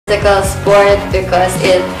physical sport because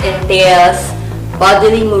it entails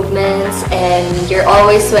bodily movements and you're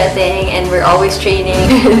always sweating and we're always training.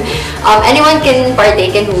 Anyone can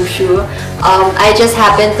partake in wushu. I just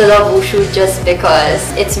happen to love wushu just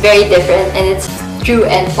because it's very different and it's true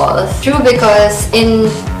and false. True because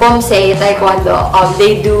in Pomse, Taekwondo,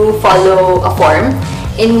 they do follow a form.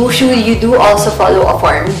 In wushu, you do also follow a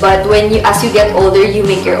form, but as you get older, you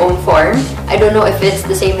make your own form. I don't know if it's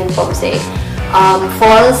the same in Pomse.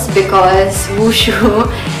 False because wushu,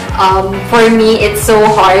 for me, it's so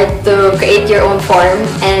hard to create your own form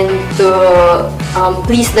and to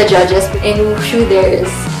please the judges. In wushu,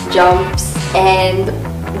 there's jumps and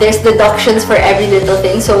there's deductions for every little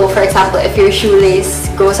thing. So for example, if your shoelace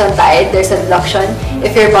goes untied, there's a deduction.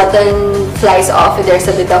 If your button flies off, there's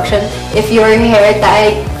a deduction. If your hair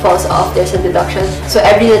tie falls off, there's a deduction. So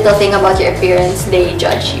every little thing about your appearance, they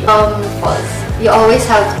judge you. False. You always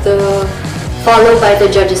have to follow by the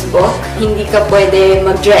judge's book. Hindi ka pwede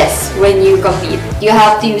mag-dress when you compete. You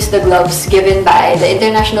have to use the gloves given by the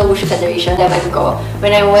International Wushu Federation.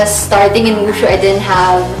 When I was starting in wushu, I didn't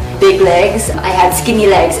have big legs. I had skinny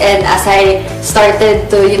legs, and as I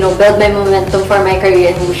started to, build my momentum for my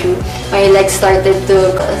career in wushu, my legs started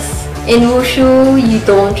to cross. In wushu, you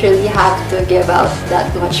don't really have to give out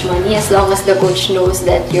that much money. As long as the coach knows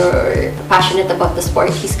that you're passionate about the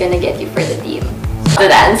sport, he's gonna get you for the team.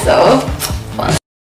 So